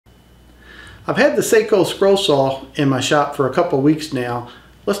I've had the Seyco scroll saw in my shop for a couple of weeks now.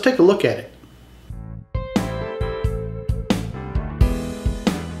 Let's take a look at it.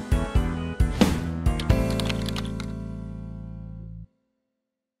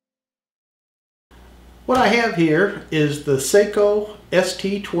 What I have here is the Seyco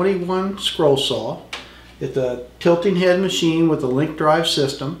ST-21 scroll saw. It's a tilting head machine with a link drive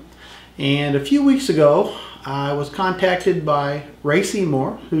system. And a few weeks ago, I was contacted by Ray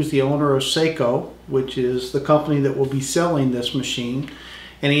Seymour, who's the owner of Seyco, which is the company that will be selling this machine.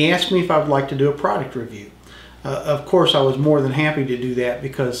 And he asked me if I would like to do a product review. Of course, I was more than happy to do that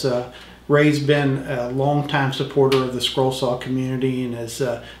because Ray's been a longtime supporter of the scroll saw community and has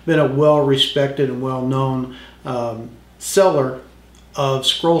been a well-respected and well-known seller of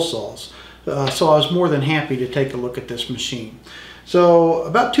scroll saws. So I was more than happy to take a look at this machine. So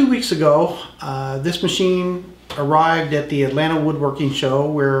about 2 weeks ago, this machine arrived at the Atlanta Woodworking Show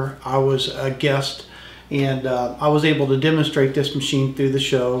where I was a guest, and I was able to demonstrate this machine through the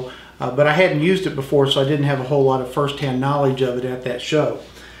show, but I hadn't used it before, so I didn't have a whole lot of first-hand knowledge of it at that show.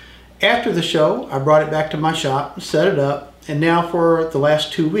 After the show, I brought it back to my shop, set it up, and now for the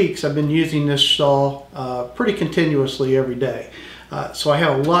last 2 weeks I've been using this saw pretty continuously every day. So I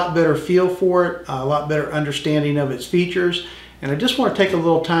have a lot better feel for it, a lot better understanding of its features, and I just want to take a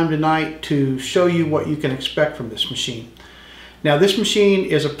little time tonight to show you what you can expect from this machine. Now, this machine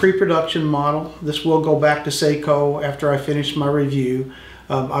is a pre-production model. This will go back to Seyco after I finish my review.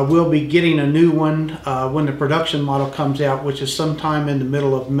 I will be getting a new one when the production model comes out, which is sometime in the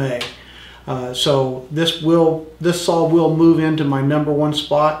middle of May. So this saw will move into my #1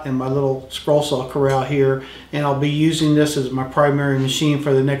 spot in my little scroll saw corral here, and I'll be using this as my primary machine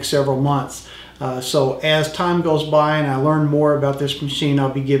for the next several months. So as time goes by and I learn more about this machine, I'll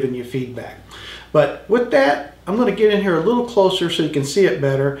be giving you feedback. But with that, I'm going to get in here a little closer so you can see it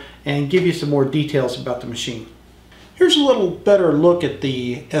better and give you some more details about the machine. Here's a little better look at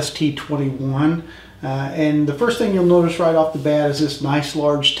the ST-21, and the first thing you'll notice right off the bat is this nice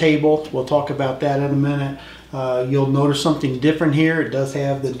large table. We'll talk about that in a minute. You'll notice something different here. It does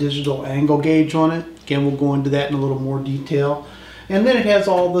have the digital angle gauge on it. Again, we'll go into that in a little more detail. And then it has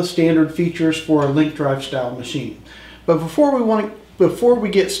all the standard features for a link drive style machine. But before we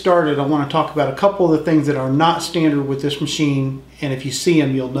get started, I want to talk about a couple of the things that are not standard with this machine, and if you see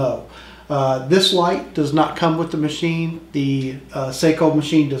them, you'll know. This light does not come with the machine. The Seyco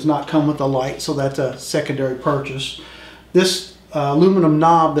machine does not come with the light, so that's a secondary purchase. This aluminum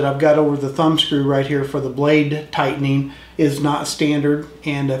knob that I've got over the thumb screw right here for the blade tightening is not standard,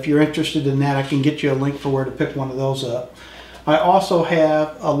 and if you're interested in that, I can get you a link for where to pick one of those up. I also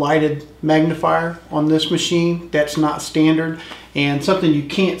have a lighted magnifier on this machine. That's not standard, and something you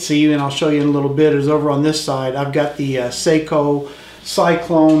can't see, and I'll show you in a little bit, is over on this side I've got the Seyco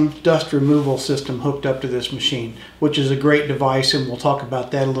Cyclone dust removal system hooked up to this machine, which is a great device, and we'll talk about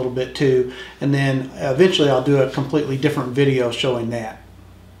that a little bit too, and then eventually I'll do a completely different video showing that.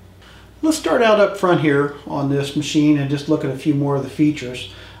 Let's start out up front here on this machine and just look at a few more of the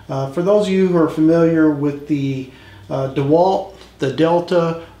features. For those of you who are familiar with the DeWalt, the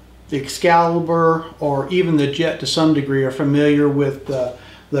Delta, the Excalibur, or even the Jet to some degree, are familiar with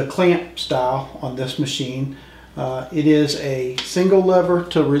the clamp style on this machine. It is a single lever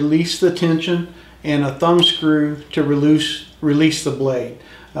to release the tension and a thumb screw to release the blade.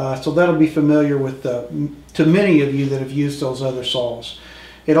 So that'll be familiar with to many of you that have used those other saws.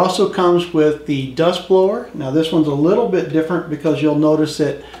 It also comes with the dust blower. Now this one's a little bit different because you'll notice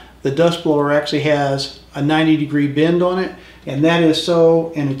that the dust blower actually has a 90-degree bend on it, and that is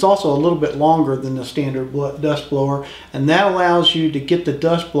so, and it's also a little bit longer than the standard dust blower, and that allows you to get the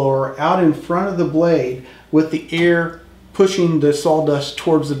dust blower out in front of the blade with the air pushing the sawdust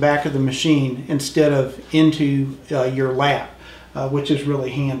towards the back of the machine instead of into your lap, which is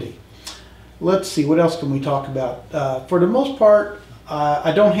really handy. Let's see, what else can we talk about? For the most part,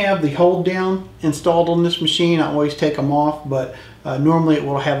 I don't have the hold down installed on this machine. I always take them off, but normally it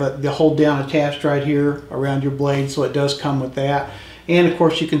will have the hold down attached right here around your blade, so it does come with that. And of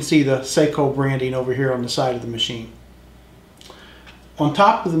course you can see the Seyco branding over here on the side of the machine. On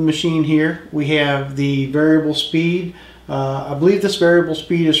top of the machine here we have the variable speed. I believe this variable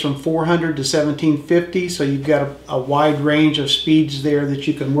speed is from 400 to 1750, so you've got a wide range of speeds there that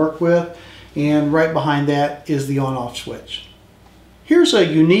you can work with, and right behind that is the on-off switch. Here's a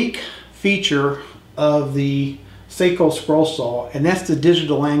unique feature of the Seyco scroll saw, and that's the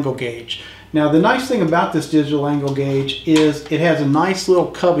digital angle gauge. Now the nice thing about this digital angle gauge is it has a nice little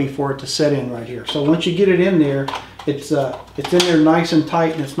cubby for it to set in right here. So once you get it in there, it's in there nice and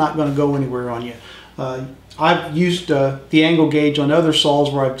tight, and it's not going to go anywhere on you. I've used the angle gauge on other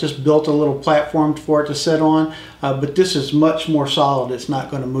saws where I've just built a little platform for it to sit on, but this is much more solid. It's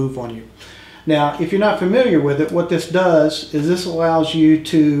not going to move on you. Now, if you're not familiar with it, what this does is this allows you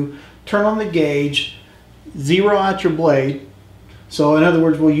to turn on the gauge, zero out your blade. So in other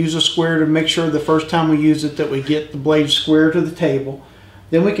words, we'll use a square to make sure the first time we use it that we get the blade square to the table.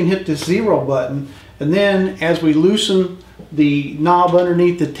 Then we can hit this zero button, and then as we loosen the knob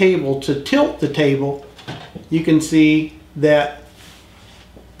underneath the table to tilt the table, you can see that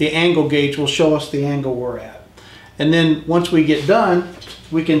the angle gauge will show us the angle we're at. And then once we get done,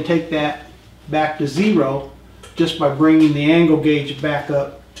 we can take that back to zero just by bringing the angle gauge back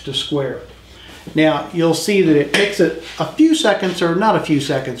up to square. Now you'll see that it takes it a few seconds, or not a few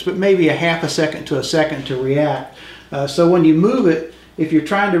seconds, but maybe a half a second to a second to react. So when you move it, if you're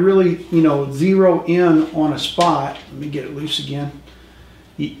trying to really, zero in on a spot, let me get it loose again.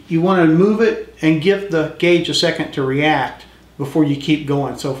 You want to move it and give the gauge a second to react before you keep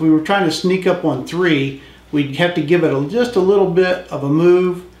going. So if we were trying to sneak up on 3, we'd have to give it just a little bit of a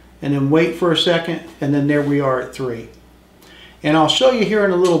move and then wait for a second, and then there we are at 3. And I'll show you here in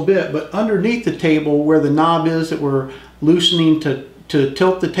a little bit, but underneath the table where the knob is that we're loosening to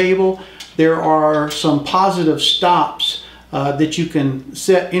tilt the table, there are some positive stops that you can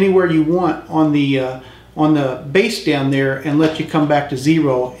set anywhere you want on the base down there and let you come back to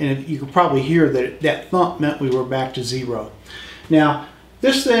 0. And you can probably hear that that thump meant we were back to 0. Now,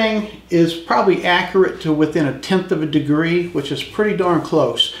 this thing is probably accurate to within 1/10 of a degree, which is pretty darn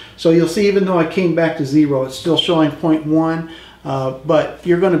close. So you'll see, even though I came back to 0, it's still showing 0.1, but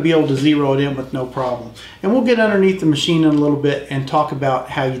you're going to be able to zero it in with no problem. And we'll get underneath the machine in a little bit and talk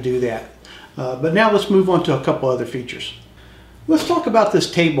about how you do that. But now let's move on to a couple other features. Let's talk about this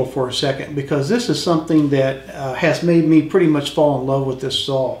table for a second, because this is something that has made me pretty much fall in love with this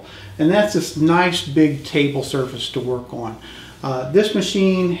saw. And that's this nice big table surface to work on. This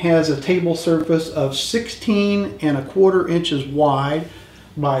machine has a table surface of 16¼ inches wide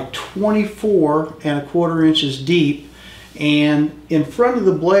by 24¼ inches deep. And in front of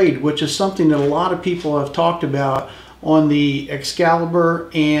the blade, which is something that a lot of people have talked about on the Excalibur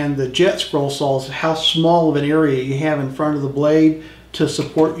and the jet scroll saws, how small of an area you have in front of the blade to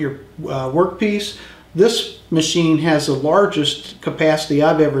support your workpiece. This machine has the largest capacity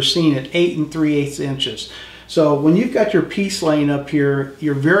I've ever seen at 8 3/8 inches. So when you've got your piece laying up here,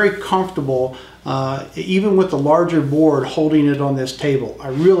 you're very comfortable, even with the larger board, holding it on this table. I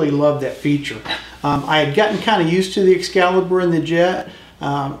really love that feature. I had gotten kind of used to the Excalibur and the Jet,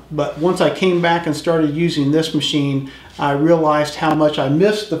 but once I came back and started using this machine, I realized how much I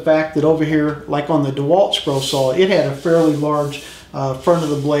missed the fact that over here, like on the DeWalt scroll saw, it had a fairly large front of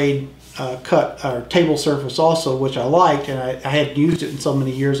the blade cut or table surface also, which I liked, and I hadn't used it in so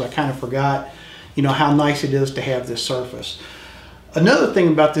many years I kind of forgot how nice it is to have this surface. Another thing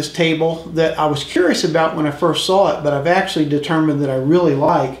about this table that I was curious about when I first saw it, but I've actually determined that I really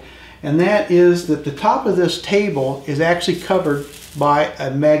like, and that is that the top of this table is actually covered by a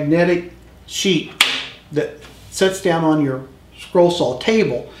magnetic sheet that sets down on your scroll saw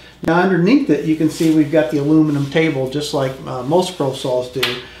table. Now underneath it, you can see we've got the aluminum table, just like most scroll saws do.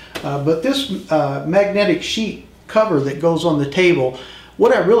 But this magnetic sheet cover that goes on the table,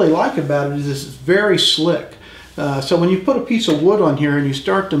 what I really like about it is it's very slick. So when you put a piece of wood on here and you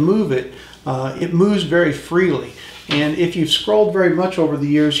start to move it, it moves very freely. And if you've scrolled very much over the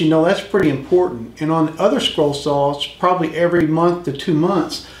years, that's pretty important. And on other scroll saws, probably every month to 2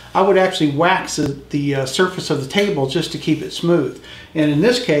 months, I would actually wax the surface of the table just to keep it smooth. And in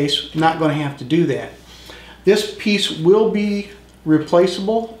this case, not going to have to do that. This piece will be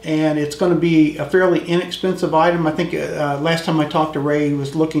replaceable, and it's going to be a fairly inexpensive item. I think last time I talked to Ray, he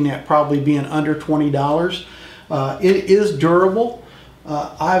was looking at probably being under $20. It is durable.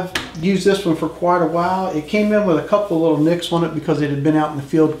 I've used this one for quite a while. It came in with a couple of little nicks on it because it had been out in the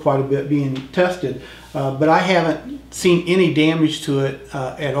field quite a bit being tested, but I haven't seen any damage to it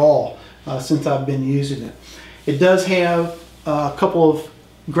at all since I've been using it. It does have a couple of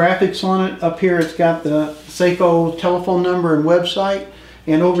graphics on it. Up here it's got the Seyco telephone number and website,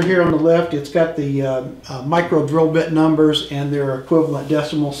 and over here on the left it's got the micro drill bit numbers and their equivalent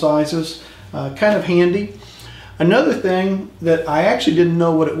decimal sizes. Kind of handy. Another thing that I actually didn't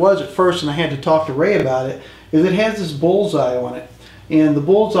know what it was at first, and I had to talk to Ray about it, is it has this bullseye on it, and the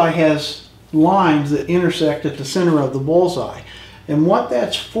bullseye has lines that intersect at the center of the bullseye. And what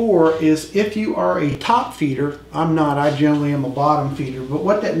that's for is if you are a top feeder, I'm not, I generally am a bottom feeder, but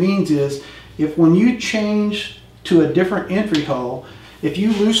what that means is if when you change to a different entry hole, if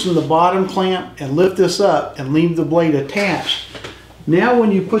you loosen the bottom clamp and lift this up and leave the blade attached, now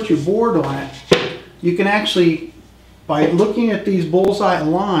when you put your board on it, you can actually, by looking at these bullseye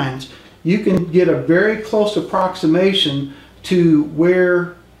lines, you can get a very close approximation to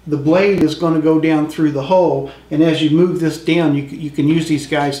where the blade is going to go down through the hole, and as you move this down, you can use these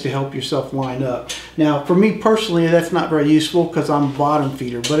guys to help yourself line up. Now for me personally, that's not very useful because I'm a bottom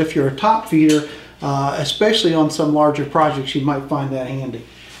feeder, but if you're a top feeder, especially on some larger projects, you might find that handy.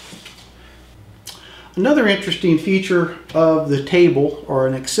 Another interesting feature of the table, or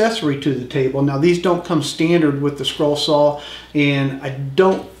an accessory to the table, now these don't come standard with the scroll saw, and I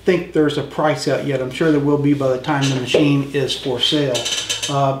don't think there's a price out yet. I'm sure there will be by the time the machine is for sale.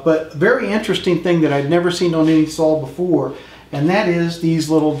 But a very interesting thing that I'd never seen on any saw before, and that is these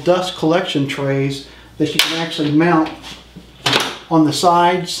little dust collection trays that you can actually mount on the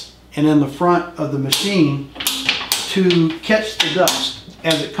sides and in the front of the machine to catch the dust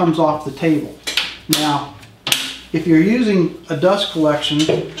as it comes off the table. Now, if you're using a dust collection,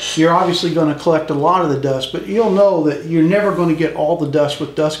 you're obviously going to collect a lot of the dust, but you'll know that you're never going to get all the dust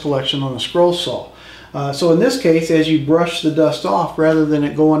with dust collection on a scroll saw. So in this case, as you brush the dust off, rather than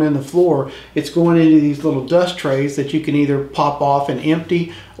it going in the floor, it's going into these little dust trays that you can either pop off and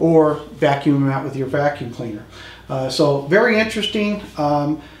empty or vacuum them out with your vacuum cleaner. So very interesting.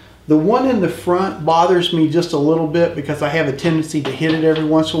 The one in the front bothers me just a little bit because I have a tendency to hit it every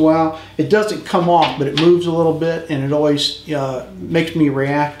once in a while. It doesn't come off, but it moves a little bit, and it always makes me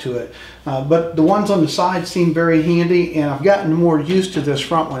react to it. But the ones on the side seem very handy, and I've gotten more used to this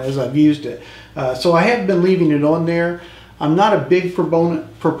front one as I've used it. So I have been leaving it on there. I'm not a big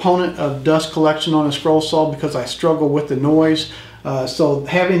proponent of dust collection on a scroll saw because I struggle with the noise. So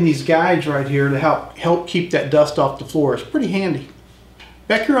having these guides right here to help keep that dust off the floor is pretty handy.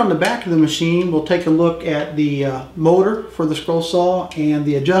 Back here on the back of the machine, we'll take a look at the motor for the scroll saw and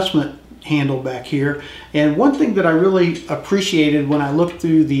the adjustment handle back here. And one thing that I really appreciated when I looked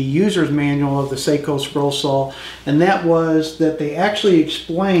through the user's manual of the Seyco scroll saw, and that was that they actually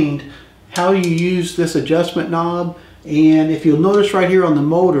explained how you use this adjustment knob. And if you'll notice right here on the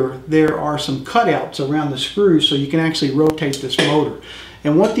motor, there are some cutouts around the screws so you can actually rotate this motor.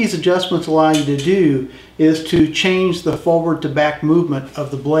 And what these adjustments allow you to do is to change the forward to back movement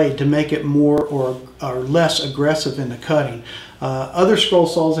of the blade to make it more or less aggressive in the cutting. Other scroll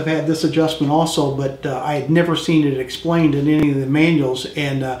saws have had this adjustment also, but I had never seen it explained in any of the manuals,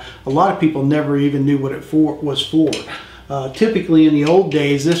 and a lot of people never even knew what it was for. Typically in the old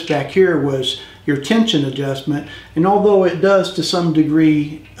days, this back here was your tension adjustment, and although it does to some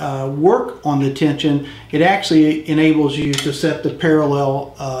degree work on the tension, it actually enables you to set the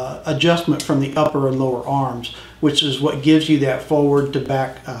parallel adjustment from the upper and lower arms, which is what gives you that forward to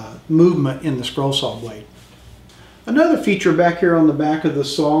back movement in the scroll saw blade. Another feature back here on the back of the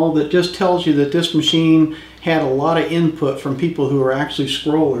saw that just tells you that this machine had a lot of input from people who are actually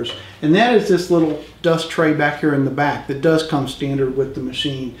scrollers, and that is this little dust tray back here in the back that does come standard with the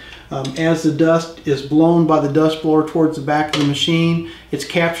machine. As the dust is blown by the dust blower towards the back of the machine, it's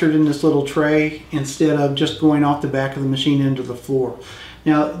captured in this little tray instead of just going off the back of the machine into the floor.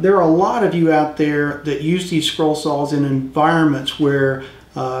 Now, there are a lot of you out there that use these scroll saws in environments where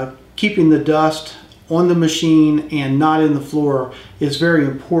keeping the dust on the machine and not in the floor is very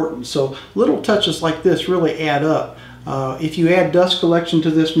important. So little touches like this really add up. If you add dust collection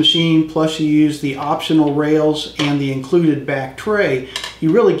to this machine, plus you use the optional rails and the included back tray,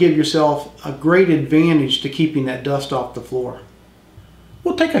 you really give yourself a great advantage to keeping that dust off the floor.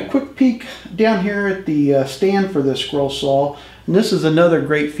 We'll take a quick peek down here at the stand for this scroll saw, and this is another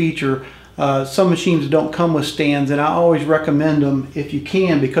great feature. Some machines don't come with stands, and I always recommend them if you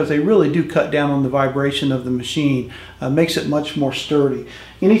can, because they really do cut down on the vibration of the machine. Makes it much more sturdy.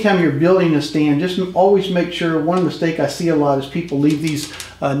 Anytime you're building a stand, just always make sure, one mistake I see a lot is people leave these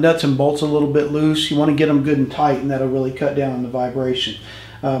nuts and bolts a little bit loose. You want to get them good and tight, and that'll really cut down on the vibration.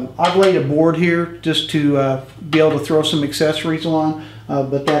 I've laid a board here just to be able to throw some accessories on,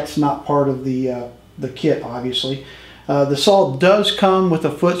 but that's not part of the kit, obviously. The saw does come with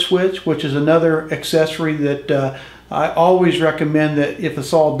a foot switch, which is another accessory that I always recommend that if a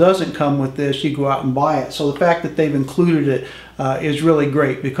saw doesn't come with this, you go out and buy it. So the fact that they've included it is really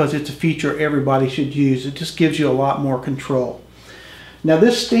great, because it's a feature everybody should use. It just gives you a lot more control. Now,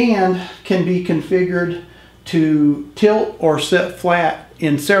 this stand can be configured to tilt or set flat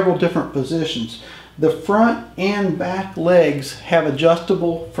in several different positions. The front and back legs have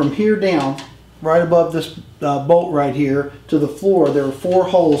adjustable from here down, right above this bolt right here, to the floor. There are 4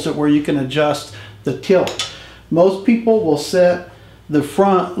 holes where you can adjust the tilt. Most people will set the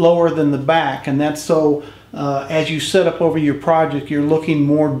front lower than the back, and that's so as you set up over your project, you're looking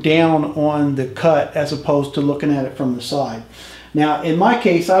more down on the cut as opposed to looking at it from the side. Now in my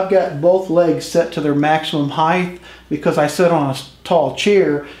case, I've got both legs set to their maximum height because I sit on a tall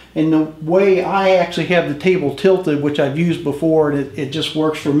chair, and the way I actually have the table tilted, which I've used before, and it just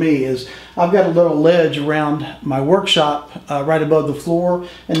works for me, is I've got a little ledge around my workshop right above the floor,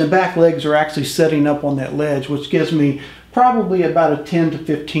 and the back legs are actually setting up on that ledge, which gives me probably about a 10 to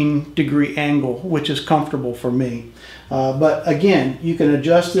 15 degree angle, which is comfortable for me. But again, you can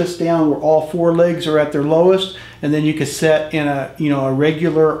adjust this down where all four legs are at their lowest, and then you can set in a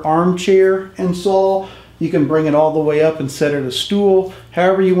regular armchair and saw. You can bring it all the way up and set it a stool.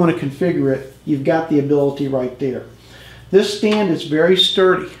 However you want to configure it, you've got the ability right there. This stand is very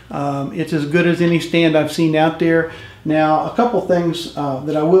sturdy. It's as good as any stand I've seen out there. Now, a couple things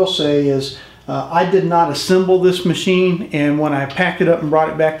that I will say is I did not assemble this machine, and when I packed it up and brought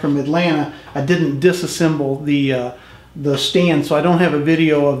it back from Atlanta, I didn't disassemble the stand, so I don't have a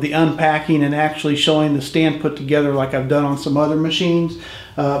video of the unpacking and actually showing the stand put together like I've done on some other machines.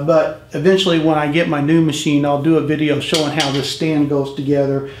 But eventually when I get my new machine, I'll do a video showing how this stand goes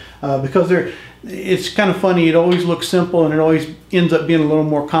together, because it's kind of funny. It always looks simple and it always ends up being a little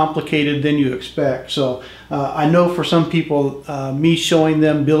more complicated than you expect. So I know for some people, me showing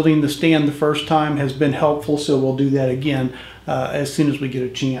them building the stand the first time has been helpful, so we'll do that again as soon as we get a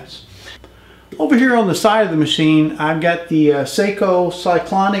chance. Over here on the side of the machine, I've got the Seyco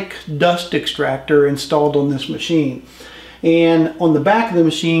cyclonic dust extractor installed on this machine. And on the back of the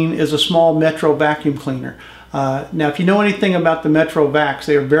machine is a small Metro vacuum cleaner. Now, if you know anything about the Metro Vacs,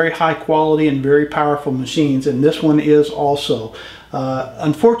 they are very high quality and very powerful machines, and this one is also.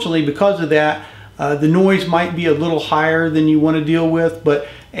 Unfortunately, because of that, the noise might be a little higher than you want to deal with, but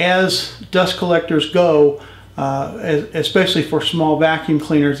as dust collectors go, especially for small vacuum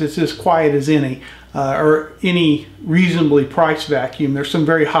cleaners, it's as quiet as any, or any reasonably priced vacuum. There's some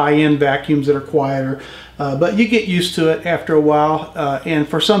very high-end vacuums that are quieter, but you get used to it after a while, and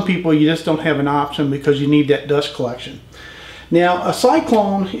for some people you just don't have an option because you need that dust collection. Now, a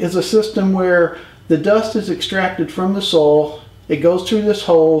cyclone is a system where the dust is extracted from the soil, it goes through this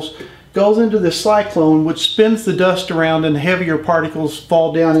hose, goes into this cyclone, which spins the dust around, and the heavier particles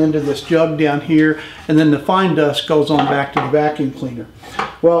fall down into this jug down here, and then the fine dust goes on back to the vacuum cleaner.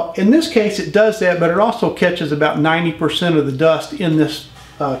 Well, in this case it does that, but it also catches about 90% of the dust in this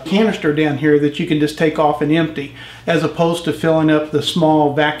canister down here that you can just take off and empty, as opposed to filling up the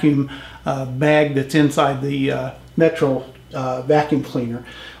small vacuum bag that's inside the Metro vacuum cleaner,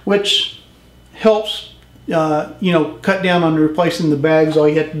 which helps cut down on replacing the bags. All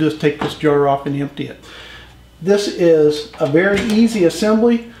you have to do is take this jar off and empty it. This is a very easy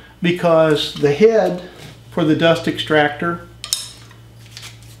assembly because the head for the dust extractor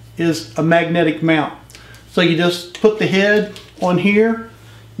is a magnetic mount. So you just put the head on here,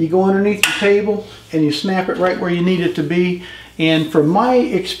 you go underneath your table, and you snap it right where you need it to be. And from my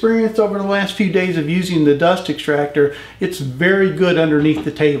experience over the last few days of using the dust extractor, it's very good underneath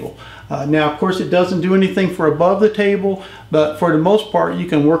the table. Now, of course, it doesn't do anything for above the table, but for the most part, you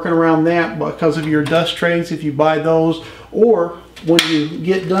can work it around that because of your dust trays if you buy those, or when you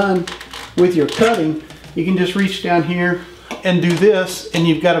get done with your cutting, you can just reach down here and do this, and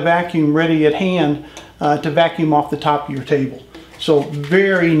you've got a vacuum ready at hand to vacuum off the top of your table. So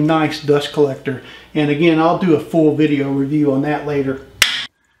very nice dust collector. And again, I'll do a full video review on that later.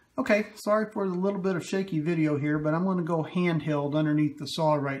 Okay, sorry for the little bit of shaky video here, but I'm going to go handheld underneath the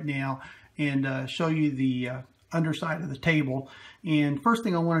saw right now and show you the underside of the table. And first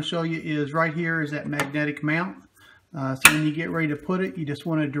thing I want to show you is right here is that magnetic mount. So when you get ready to put it, you just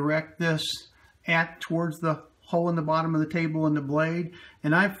want to direct this towards the hole in the bottom of the table and the blade.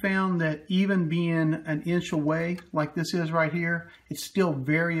 And I've found that even being an inch away like this is right here, it's still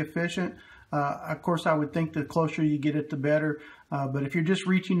very efficient. Of course, I would think the closer you get it, the better. But if you're just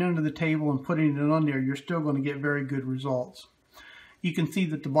reaching under the table and putting it on there, you're still going to get very good results. You can see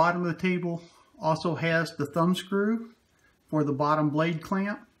that the bottom of the table also has the thumb screw for the bottom blade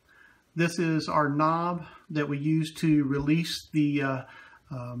clamp. This is our knob that we use to release the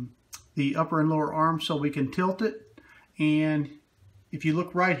upper and lower arms so we can tilt it. And if you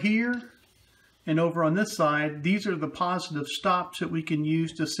look right here and over on this side, these are the positive stops that we can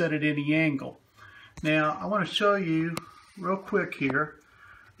use to set at any angle. Now, I want to show you real quick here.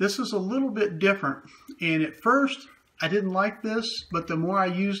 This is a little bit different, and at first I didn't like this, but the more I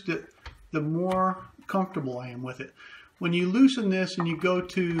used it, the more comfortable I am with it. When you loosen this and you go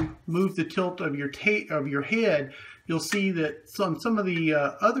to move the tilt of your head, you'll see that some of the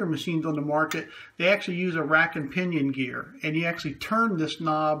other machines on the market, they actually use a rack and pinion gear, and you actually turn this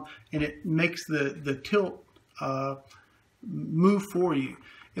knob and it makes the tilt move for you.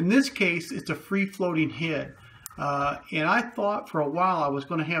 In this case, it's a free floating head. And I thought for a while I was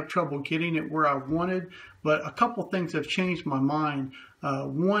going to have trouble getting it where I wanted, but a couple things have changed my mind.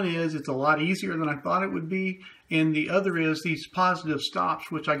 One is it's a lot easier than I thought it would be, and the other is these positive stops,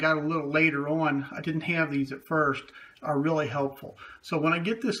 which I got a little later on. I didn't have these at first, are really helpful. So when I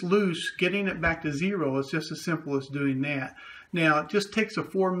get this loose, getting it back to zero is just as simple as doing that. Now it just takes a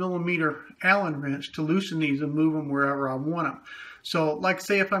 4mm Allen wrench to loosen these and move them wherever I want them. So like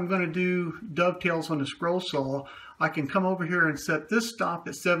say if I'm going to do dovetails on a scroll saw, I can come over here and set this stop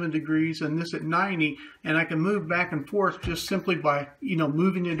at 7 degrees and this at 90, and I can move back and forth just simply by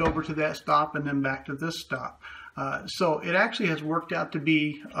moving it over to that stop and then back to this stop. So it actually has worked out to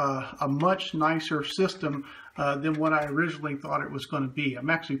be a much nicer system than what I originally thought it was going to be. I'm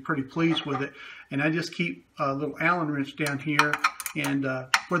actually pretty pleased with it, and I just keep a little Allen wrench down here, and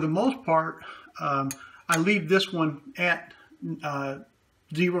for the most part I leave this one at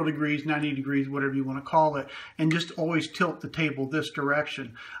 0 degrees, 90 degrees, whatever you want to call it, and just always tilt the table this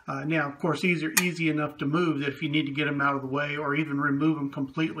direction. Now, of course, these are easy enough to move that if you need to get them out of the way or even remove them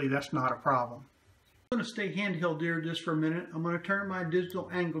completely, that's not a problem. I'm going to stay handheld here just for a minute. I'm going to turn my digital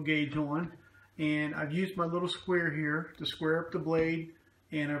angle gauge on, and I've used my little square here to square up the blade,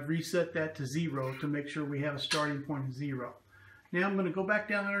 and I've reset that to 0 to make sure we have a starting point of 0. Now I'm going to go back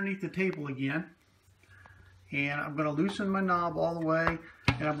down underneath the table again, and I'm going to loosen my knob all the way,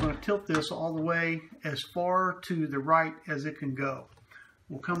 and I'm going to tilt this all the way as far to the right as it can go.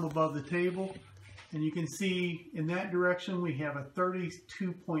 We'll come above the table, and you can see in that direction we have a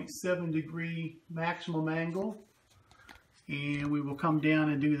 32.7 degree maximum angle, and we will come down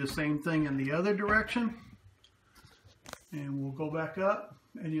and do the same thing in the other direction, and we'll go back up,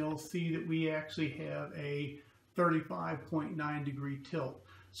 and you'll see that we actually have a 35.9 degree tilt.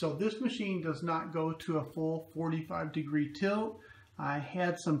 So this machine does not go to a full 45 degree tilt. I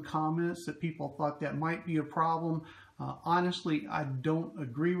had some comments that people thought that might be a problem. Honestly, I don't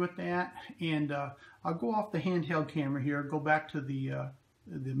agree with that, and I'll go off the handheld camera here, go back to the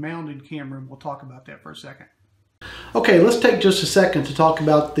mounted camera, and we'll talk about that for a second. Okay, let's take just a second to talk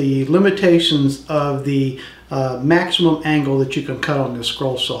about the limitations of the maximum angle that you can cut on this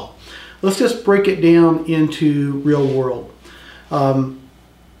scroll saw. Let's just break it down into real world.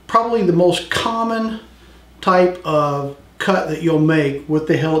 Probably the most common type of cut that you'll make with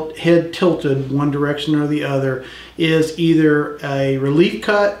the head tilted one direction or the other is either a relief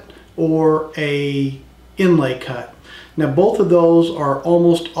cut or a inlay cut. Now both of those are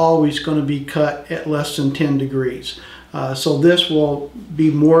almost always going to be cut at less than 10 degrees. So this will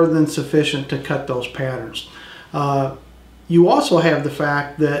be more than sufficient to cut those patterns. You also have the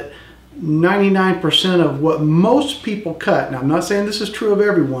fact that 99% of what most people cut, now I'm not saying this is true of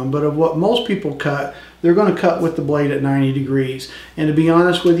everyone, but of what most people cut, they're going to cut with the blade at 90 degrees. And to be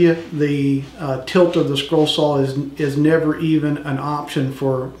honest with you, the tilt of the scroll saw is never even an option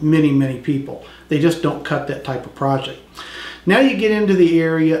for many people. They just don't cut that type of project. Now you get into the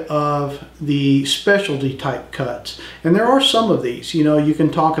area of the specialty type cuts, and there are some of these. You can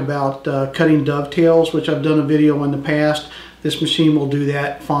talk about cutting dovetails, which I've done a video in the past. This machine will do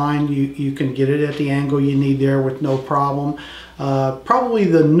that fine. You can get it at the angle you need there with no problem. Probably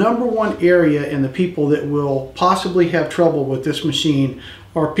the #1 area and the people that will possibly have trouble with this machine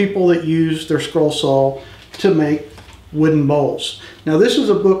are people that use their scroll saw to make wooden bowls. Now this is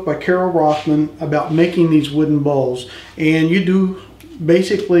a book by Carol Rothman about making these wooden bowls, and you do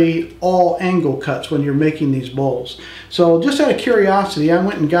basically all angle cuts when you're making these bowls. So just out of curiosity, I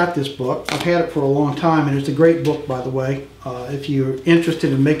went and got this book. I've had it for a long time, and it's a great book, by the way. If you're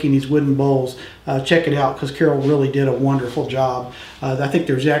interested in making these wooden bowls, check it out, because Carol really did a wonderful job. I think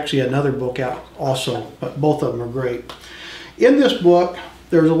there's actually another book out also, but both of them are great. In this book,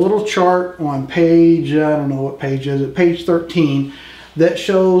 there's a little chart on page, I don't know what page is it, page 13, that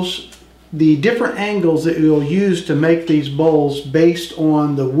shows the different angles that you'll use to make these bowls based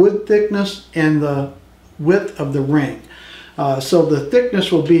on the wood thickness and the width of the ring. So the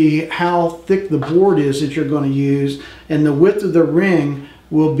thickness will be how thick the board is that you're going to use, and the width of the ring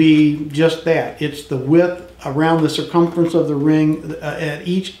will be just that. It's the width around the circumference of the ring at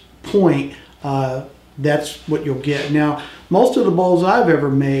each point. That's what you'll get. Now, most of the bowls I've ever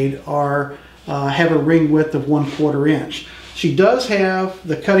made have a ring width of 1/4 inch. She does have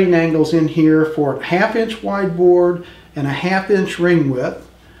the cutting angles in here for a 1/2 inch wide board and a 1/2 inch ring width.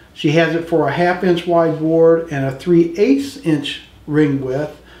 She has it for a 1/2 inch wide board and a 3/8 inch ring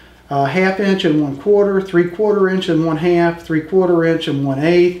width, 1/2 inch and 1/4, 3/4 inch and 1/2, 3/4 inch and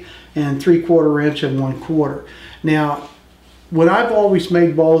 1/8, and 3/4 inch and 1/4. Now, when I've always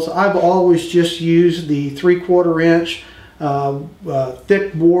made bowls, I've always just used the 3/4 inch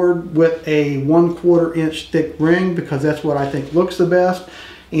thick board with a 1/4 inch thick ring, because that's what I think looks the best.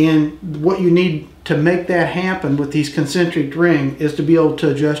 And what you need to make that happen with these concentric ring is to be able to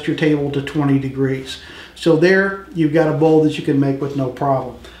adjust your table to 20 degrees. So there you've got a bowl that you can make with no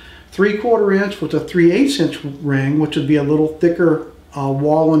problem. 3/4 inch with a 3/8 inch ring, which would be a little thicker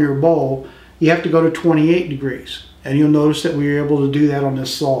wall in your bowl, you have to go to 28 degrees. And you'll notice that we were able to do that on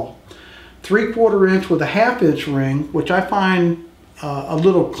this saw. 3/4 inch with a 1/2 inch ring, which I find a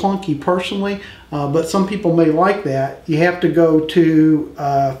little clunky personally, but some people may like that. You have to go to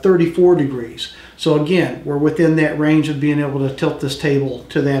 34 degrees. So again, we're within that range of being able to tilt this table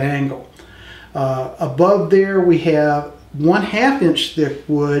to that angle. Above there we have 1/2 inch thick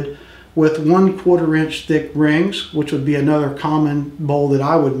wood with 1/4 inch thick rings, which would be another common bowl that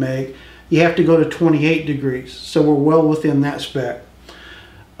I would make. You have to go to 28 degrees, so we're well within that spec.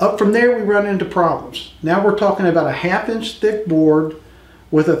 Up from there we run into problems. Now we're talking about a 1/2 inch thick board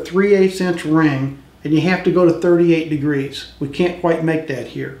with a 3/8 inch ring, and you have to go to 38 degrees. We can't quite make that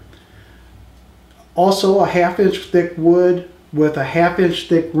here. Also a 1/2 inch thick wood with a 1/2 inch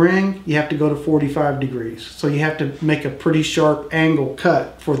thick ring, you have to go to 45 degrees. So you have to make a pretty sharp angle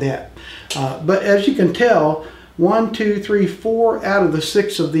cut for that. But as you can tell, 1, 2, 3, 4 out of the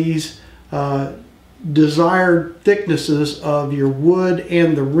 6 of these desired thicknesses of your wood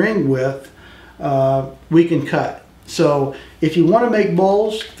and the ring width we can cut. So if you want to make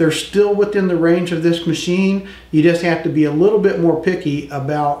bowls, they're still within the range of this machine. You just have to be a little bit more picky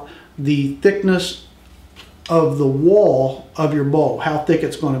about the thickness of the wall of your bowl, how thick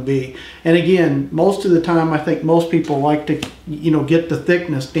it's going to be. And again, most of the time I think most people like to get the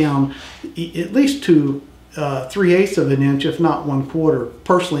thickness down at least to 3/8 of an inch, if not 1/4.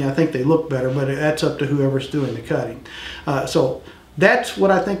 Personally, I think they look better, but that's up to whoever's doing the cutting. So that's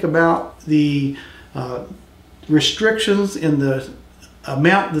what I think about the restrictions in the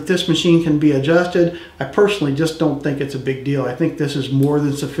amount that this machine can be adjusted. I personally just don't think it's a big deal. I think this is more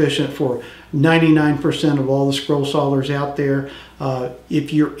than sufficient for 99% of all the scroll sawyers out there.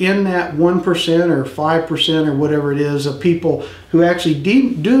 If you're in that 1% or 5% or whatever it is of people who actually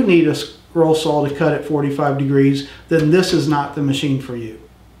do need a scroll saw to cut at 45 degrees, then this is not the machine for you.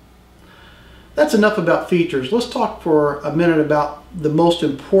 That's enough about features. Let's talk for a minute about the most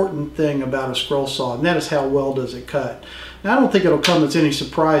important thing about a scroll saw, and that is how well does it cut. Now, I don't think it'll come as any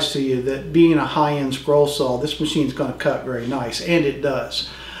surprise to you that being a high-end scroll saw, this machine's going to cut very nice, and it does.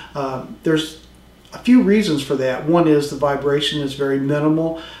 There's a few reasons for that. One is the vibration is very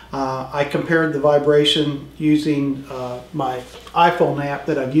minimal. I compared the vibration using my iPhone app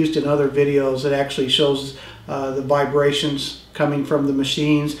that I've used in other videos that actually shows the vibrations coming from the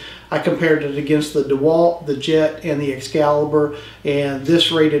machines. I compared it against the DeWalt, the Jet, and the Excalibur, and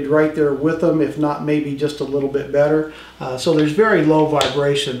this rated right there with them, if not maybe just a little bit better. So there's very low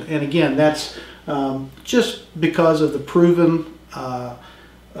vibration, and again, that's just because of the proven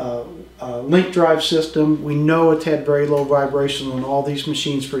link drive system. We know it's had very low vibration on all these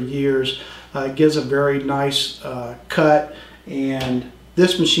machines for years. It gives a very nice cut, and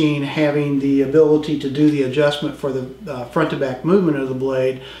this machine having the ability to do the adjustment for the front to back movement of the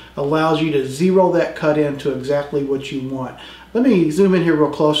blade allows you to zero that cut in to exactly what you want. Let me zoom in here real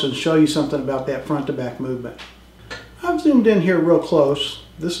close and show you something about that front to back movement. I've zoomed in here real close.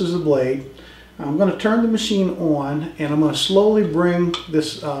 This is the blade. I'm going to turn the machine on, and I'm going to slowly bring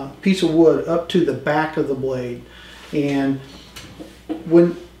this piece of wood up to the back of the blade. And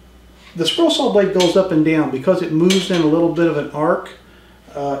when the scroll saw blade goes up and down, because it moves in a little bit of an arc,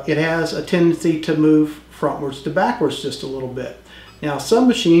 it has a tendency to move frontwards to backwards just a little bit. Now, some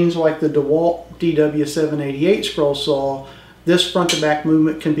machines like the DeWalt DW788 scroll saw, this front to back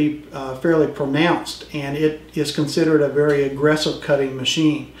movement can be fairly pronounced, and it is considered a very aggressive cutting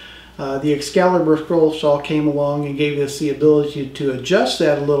machine. The Excalibur scroll saw came along and gave us the ability to adjust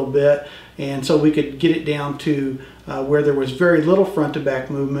that a little bit, and so we could get it down to where there was very little front to back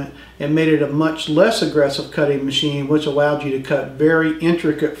movement, and made it a much less aggressive cutting machine, which allowed you to cut very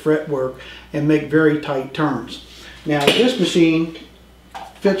intricate fretwork and make very tight turns. Now, this machine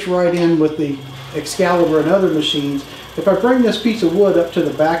fits right in with the Excalibur and other machines. If I bring this piece of wood up to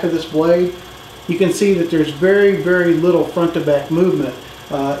the back of this blade, you can see that there's very, very little front to back movement.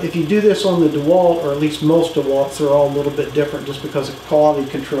 If you do this on the DeWalt, or at least most DeWalts, they're all a little bit different just because of quality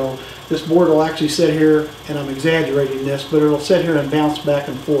control. This board will actually sit here, and I'm exaggerating this, but it'll sit here and bounce back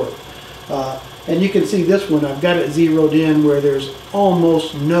and forth. And you can see this one, I've got it zeroed in where there's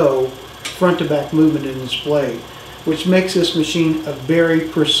almost no front to back movement in this blade, which makes this machine a very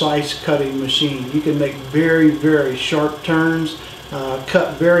precise cutting machine. You can make very, very sharp turns,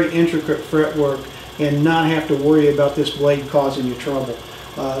 cut very intricate fretwork, and not have to worry about this blade causing you trouble.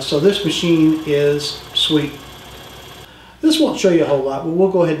 So this machine is sweet. This won't show you a whole lot, but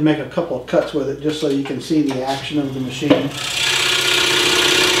we'll go ahead and make a couple of cuts with it just so you can see the action of the machine.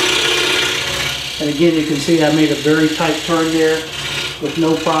 And again, you can see I made a very tight turn there with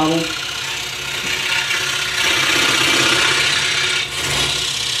no problem.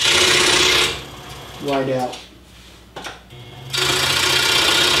 Right out.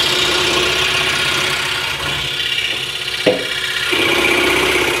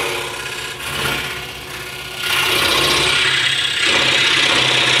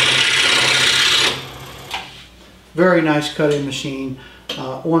 Very nice cutting machine,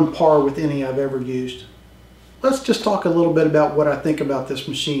 on par with any I've ever used. Let's just talk a little bit about what I think about this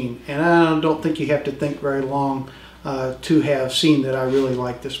machine. And I don't think you have to think very long to have seen that I really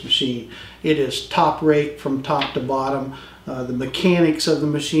like this machine. It is top rate from top to bottom. The mechanics of the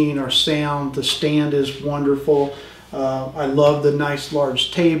machine are sound. The stand is wonderful. I love the nice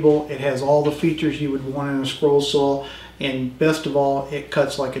large table. It has all the features you would want in a scroll saw, and best of all, it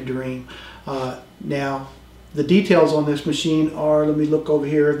cuts like a dream. Now, the details on this machine are, let me look over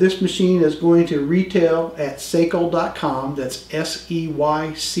here. This machine is going to retail at Seyco.com. That's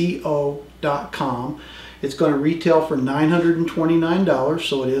Seyco.com. It's going to retail for $929,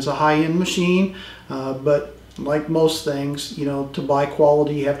 so it is a high-end machine. But like most things, you know, to buy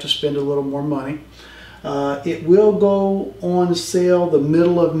quality, you have to spend a little more money. It will go on sale the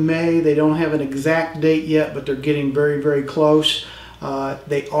middle of May. They don't have an exact date yet, but they're getting very, very close.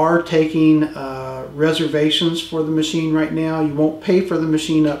 They are taking reservations for the machine right now. You won't pay for the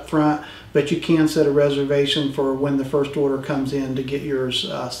machine up front, but you can set a reservation for when the first order comes in to get yours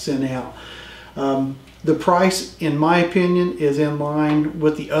sent out. The price, in my opinion, is in line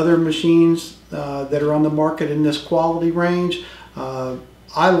with the other machines that are on the market in this quality range.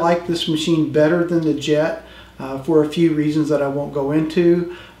 I like this machine better than the Jet for a few reasons that I won't go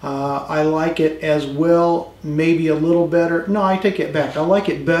into. I like it as well, maybe a little better. No, I take it back. I like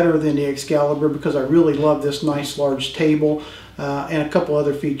it better than the Excalibur because I really love this nice large table and a couple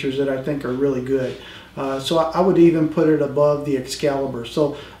other features that I think are really good. So I would even put it above the Excalibur.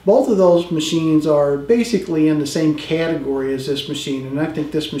 So both of those machines are basically in the same category as this machine, and I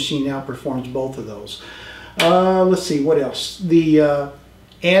think this machine outperforms both of those. Let's see, what else? The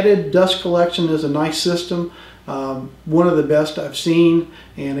added dust collection is a nice system. One of the best I've seen,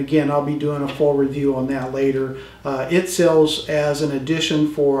 and again, I'll be doing a full review on that later. It sells as an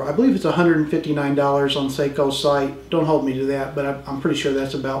addition for, I believe it's $159 on Seyco's site. Don't hold me to that, but I'm pretty sure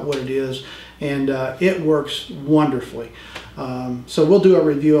that's about what it is, and it works wonderfully. So we'll do a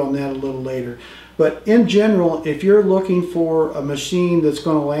review on that a little later. But in general, if you're looking for a machine that's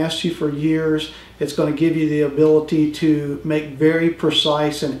going to last you for years, it's going to give you the ability to make very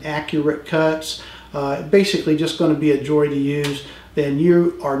precise and accurate cuts, basically just going to be a joy to use, then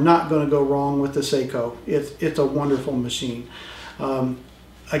you are not going to go wrong with the Seyco. It's a wonderful machine.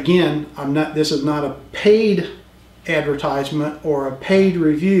 Again, this is not a paid advertisement or a paid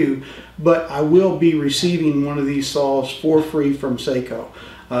review, but I will be receiving one of these saws for free from Seyco.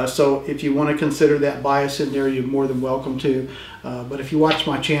 So if you want to consider that bias in there, you're more than welcome to. But if you watch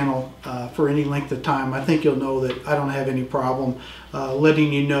my channel for any length of time, I think you'll know that I don't have any problem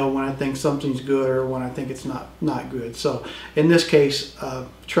letting you know when I think something's good or when I think it's not good. So in this case,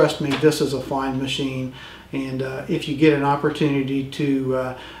 trust me, this is a fine machine. And if you get an opportunity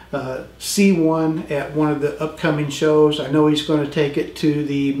to see one at one of the upcoming shows, I know he's going to take it to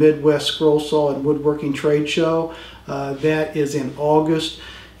the Midwest Scroll Saw and Woodworking Trade Show. That is in August.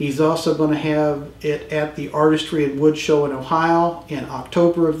 He's also going to have it at the Artistry and Wood Show in Ohio in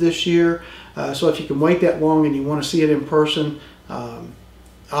October of this year. So if you can wait that long and you want to see it in person,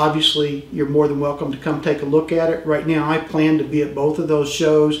 obviously you're more than welcome to come take a look at it. Right now I plan to be at both of those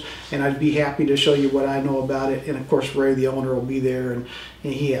shows, and I'd be happy to show you what I know about it. And of course Ray, the owner, will be there, and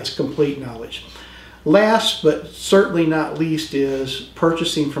he has complete knowledge. Last but certainly not least is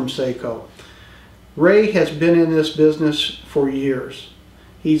purchasing from Seyco. Ray has been in this business for years.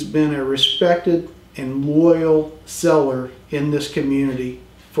 He's been a respected and loyal seller in this community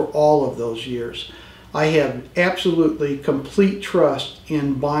for all of those years. I have absolutely complete trust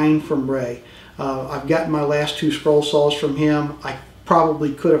in buying from Ray. I've gotten my last two scroll saws from him. I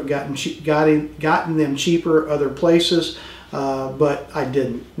probably could have gotten them cheaper other places, but I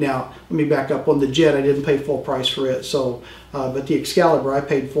didn't. Now, let me back up. On the Jet, I didn't pay full price for it, so but the Excalibur I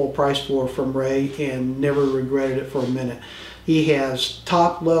paid full price for from Ray and never regretted it for a minute. He has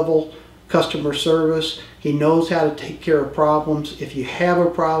top level customer service. He knows how to take care of problems. If you have a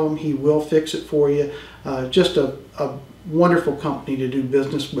problem, he will fix it for you. Just a wonderful company to do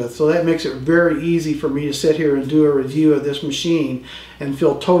business with. So that makes it very easy for me to sit here and do a review of this machine and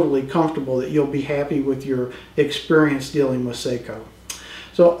feel totally comfortable that you'll be happy with your experience dealing with Seyco.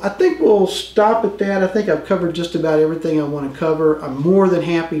 So I think we'll stop at that. I think I've covered just about everything I want to cover. I'm more than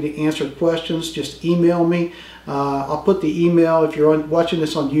happy to answer questions. Just email me. I'll put the email, if you're watching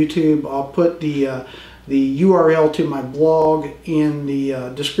this on YouTube, I'll put the URL to my blog in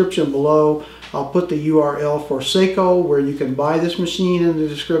the description below. I'll put the URL for Seyco where you can buy this machine in the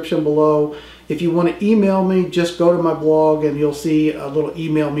description below. If you want to email me, just go to my blog and you'll see a little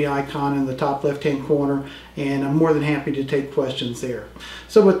email me icon in the top left hand corner, and I'm more than happy to take questions there.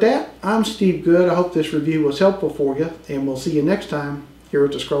 So with that, I'm Steve Good. I hope this review was helpful for you, and we'll see you next time here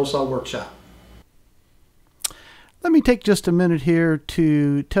at the Scroll Saw Workshop. Let me take just a minute here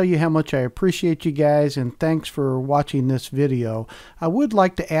to tell you how much I appreciate you guys, and thanks for watching this video. I would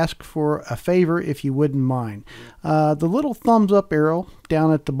like to ask for a favor if you wouldn't mind. The little thumbs up arrow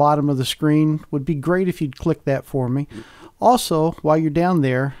down at the bottom of the screen would be great if you'd click that for me. Also, while you're down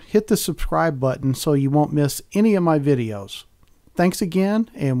there, hit the subscribe button so you won't miss any of my videos. Thanks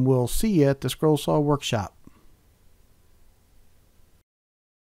again, and we'll see you at the Scroll Saw Workshop.